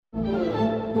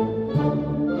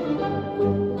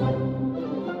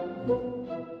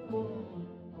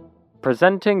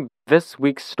Presenting this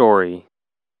week's story,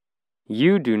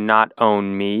 You Do Not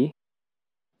Own Me,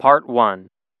 Part 1.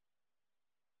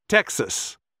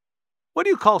 Texas. What do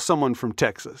you call someone from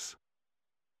Texas?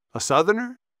 A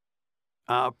Southerner?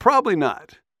 Probably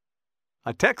not.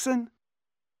 A Texan?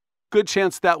 Good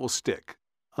chance that will stick,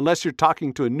 unless you're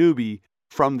talking to a newbie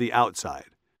from the outside.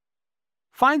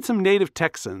 Find some native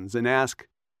Texans and ask,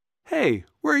 "Hey,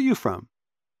 where are you from?"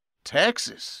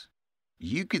 Texas.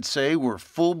 You could say we're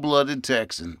full-blooded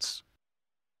Texans.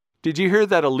 Did you hear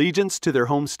that allegiance to their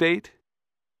home state?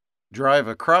 Drive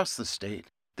across the state.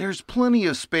 There's plenty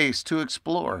of space to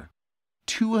explore.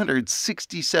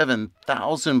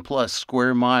 267,000 plus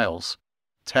square miles.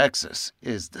 Texas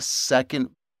is the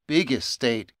second biggest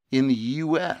state in the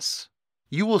U.S.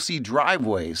 You will see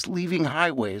driveways leaving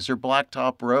highways or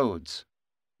blacktop roads.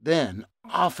 Then,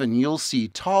 often you'll see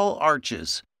tall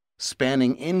arches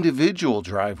spanning individual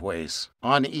driveways.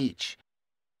 On each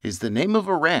is the name of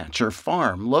a ranch or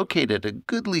farm located a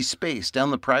goodly space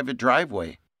down the private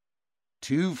driveway.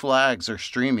 2 flags are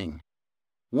streaming.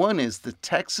 One is the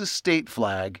Texas state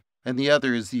flag, and the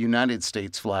other is the United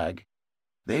States flag.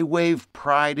 They wave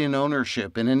pride in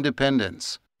ownership and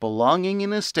independence, belonging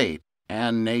in a state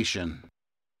and nation.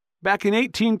 Back in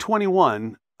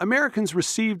 1821, Americans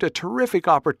received a terrific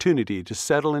opportunity to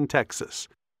settle in Texas,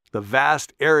 the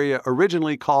vast area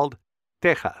originally called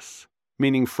Tejas,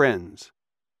 meaning friends.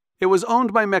 It was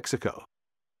owned by Mexico.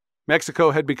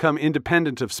 Mexico had become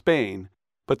independent of Spain,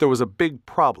 but there was a big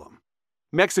problem.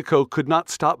 Mexico could not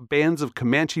stop bands of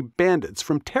Comanche bandits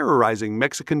from terrorizing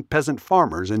Mexican peasant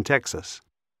farmers in Texas.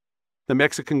 The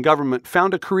Mexican government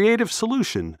found a creative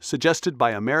solution suggested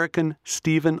by American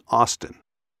Stephen Austin.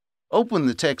 Open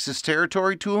the Texas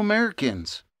territory to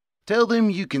Americans. Tell them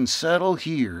you can settle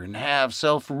here and have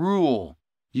self-rule.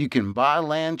 You can buy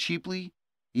land cheaply.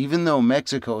 Even though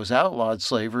Mexico has outlawed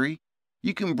slavery,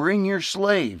 you can bring your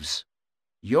slaves.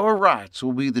 Your rights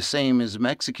will be the same as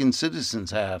Mexican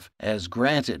citizens have, as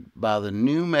granted by the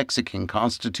new Mexican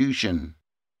Constitution.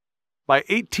 By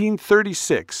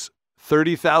 1836,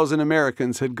 30,000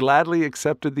 Americans had gladly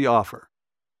accepted the offer.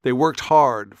 They worked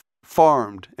hard,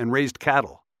 farmed, and raised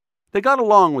cattle. They got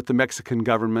along with the Mexican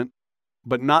government,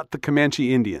 but not the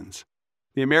Comanche Indians.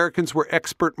 The Americans were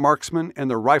expert marksmen and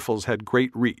their rifles had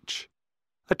great reach.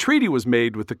 A treaty was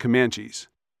made with the Comanches.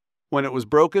 When it was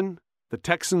broken, the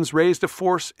Texans raised a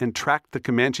force and tracked the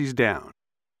Comanches down.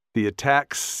 The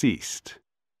attacks ceased.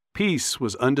 Peace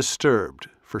was undisturbed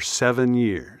for 7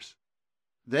 years.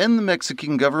 Then the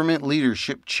Mexican government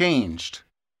leadership changed.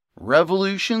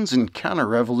 Revolutions and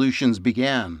counter-revolutions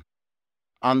began.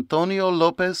 Antonio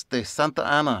Lopez de Santa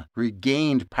Anna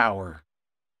regained power.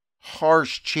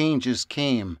 Harsh changes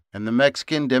came, and the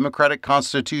Mexican Democratic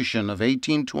Constitution of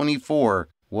 1824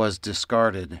 was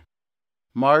discarded.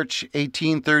 March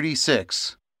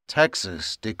 1836,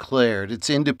 Texas declared its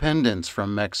independence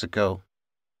from Mexico.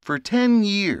 For 10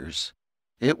 years,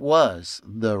 it was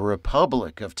the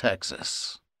Republic of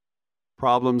Texas.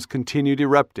 Problems continued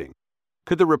erupting.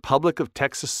 Could the Republic of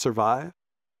Texas survive?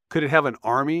 Could it have an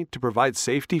army to provide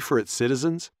safety for its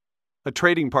citizens? A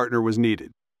trading partner was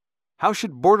needed. How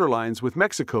should border lines with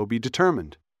Mexico be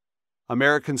determined?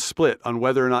 Americans split on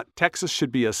whether or not Texas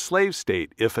should be a slave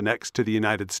state if annexed to the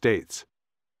United States.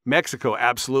 Mexico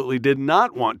absolutely did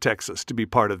not want Texas to be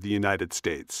part of the United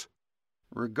States.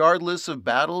 Regardless of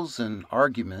battles and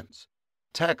arguments,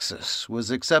 Texas was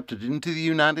accepted into the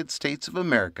United States of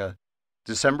America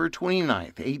December 29,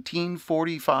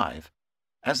 1845,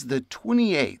 as the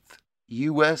 28th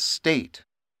U.S. state.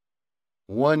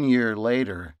 1 year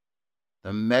later,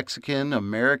 the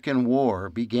Mexican-American War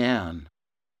began.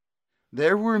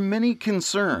 There were many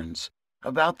concerns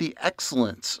about the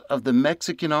excellence of the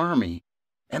Mexican Army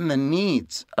and the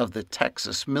needs of the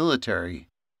Texas military.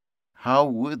 How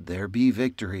would there be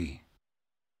victory?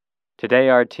 Today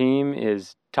our team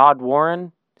is Todd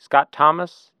Warren, Scott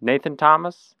Thomas, Nathan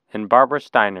Thomas, and Barbara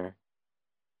Steiner.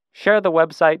 Share the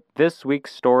website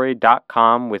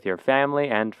thisweekstory.com with your family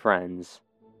and friends.